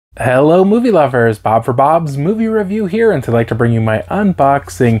Hello movie lovers, Bob for Bob's Movie Review here, and today I'd like to bring you my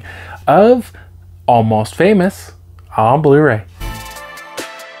unboxing of Almost Famous on Blu-ray.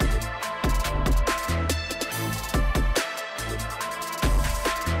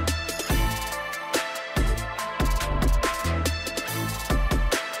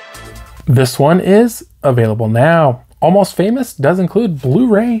 This one is available now. Almost Famous does include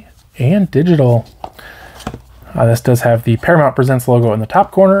Blu-ray and digital. This does have the Paramount Presents logo in the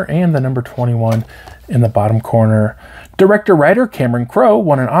top corner and the number 21 in the bottom corner. Director-writer Cameron Crowe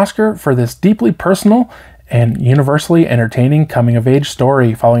won an Oscar for this deeply personal and universally entertaining coming-of-age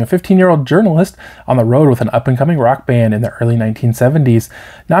story following a 15-year-old journalist on the road with an up-and-coming rock band in the early 1970s.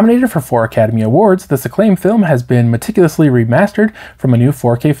 Nominated for 4 Academy Awards, this acclaimed film has been meticulously remastered from a new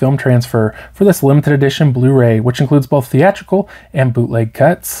 4K film transfer for this limited edition Blu-ray, which includes both theatrical and bootleg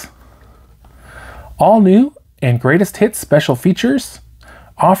cuts. All new and greatest hits special features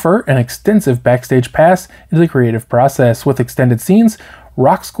offer an extensive backstage pass into the creative process with extended scenes,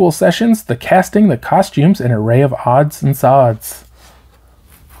 rock school sessions, the casting, the costumes, and an array of odds and sods.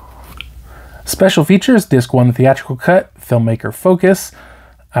 Special features: Disc 1 theatrical cut, filmmaker focus,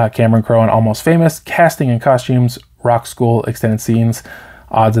 Cameron Crowe and Almost Famous, casting and costumes, rock school, extended scenes,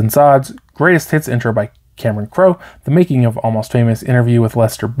 odds and sods, greatest hits intro by Cameron Crowe, the making of Almost Famous interview with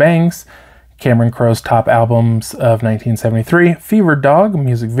Lester Bangs, Cameron Crowe's top albums of 1973, Fever Dog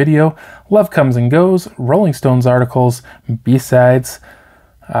music video, Love Comes and Goes, Rolling Stones articles, B-sides,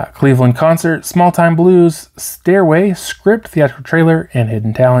 Cleveland concert, Small Time Blues, Stairway, script, theatrical trailer, and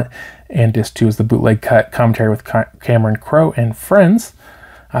hidden talent. And disc 2 is the bootleg cut, commentary with Cameron Crowe and friends.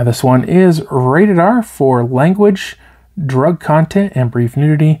 This one is rated R for language, drug content, and brief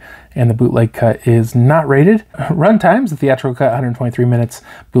nudity, and the bootleg cut is not rated. Runtimes: the theatrical cut 123 minutes,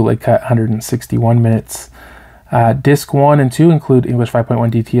 bootleg cut 161 minutes. Disc 1 and 2 include English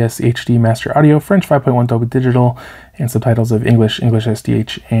 5.1 DTS HD Master Audio, French 5.1 Dolby Digital, and subtitles of English, English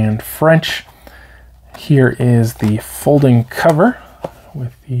SDH, and French. Here is the folding cover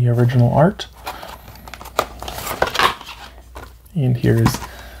with the original art. And here is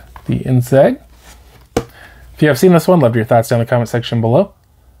the inside. If you have seen this one, love your thoughts down in the comment section below.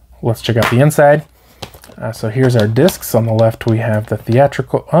 Let's check out the inside. So here's our discs. On the left we have the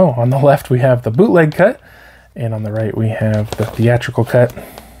theatrical, on the left we have the bootleg cut, and on the right we have the theatrical cut.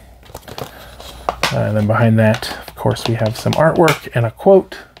 And then behind that, of course, we have some artwork and a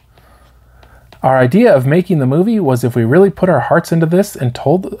quote. Our idea of making the movie was if we really put our hearts into this and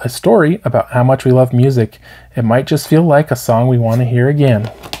told a story about how much we love music, it might just feel like a song we want to hear again.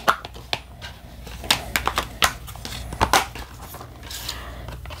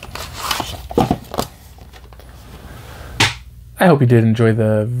 I hope you did enjoy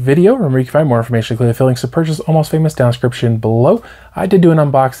the video. Remember, you can find more information, including the links to purchase Almost Famous down in the description below. I did do an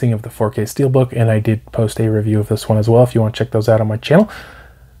unboxing of the 4K Steelbook, and I did post a review of this one as well if you want to check those out on my channel.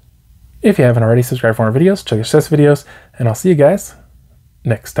 If you haven't already, subscribe for more videos, check your success videos, and I'll see you guys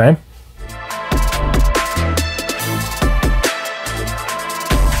next time.